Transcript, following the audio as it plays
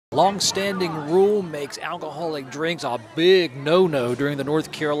Long-standing rule makes alcoholic drinks a big no-no during the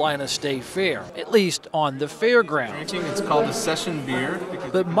North Carolina State Fair, at least on the fairgrounds. It's called a session beer.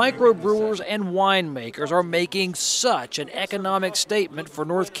 But microbrewers and winemakers are making such an economic statement for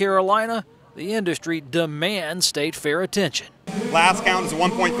North Carolina, the industry demands state fair attention. Last count is a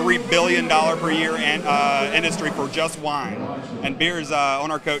 $1.3 billion per year industry for just wine, and beer's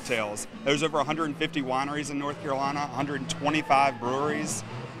on our coattails. There's over 150 wineries in North Carolina, 125 breweries.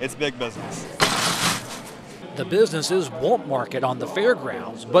 It's big business. The businesses won't market on the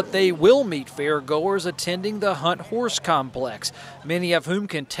fairgrounds, but they will meet fairgoers attending the Hunt Horse Complex, many of whom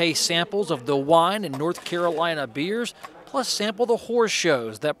can taste samples of the wine and North Carolina beers, plus sample the horse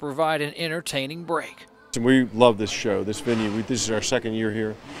shows that provide an entertaining break. We love this show, this venue. This is our second year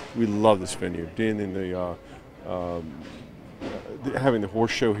here. We love this venue. Being in the having the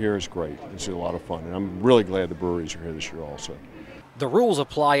horse show here is great. It's a lot of fun, and I'm really glad the breweries are here this year also. The rules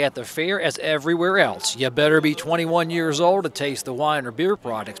apply at the fair as everywhere else. You better be 21 years old to taste the wine or beer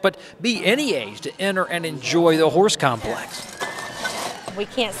products, but be any age to enter and enjoy the horse complex. We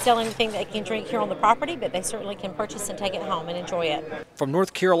can't sell anything they can drink here on the property, but they certainly can purchase and take it home and enjoy it. From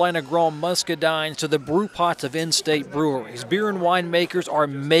North Carolina-grown muscadines to the brew pots of in-state breweries, beer and winemakers are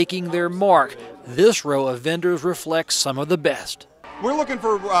making their mark. This row of vendors reflects some of the best. We're looking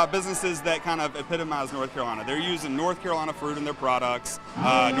for businesses that kind of epitomize North Carolina. They're using North Carolina fruit in their products,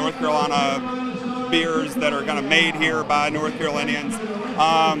 North Carolina beers that are kind of made here by North Carolinians.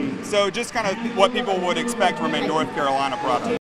 So just kind of what people would expect from a North Carolina product.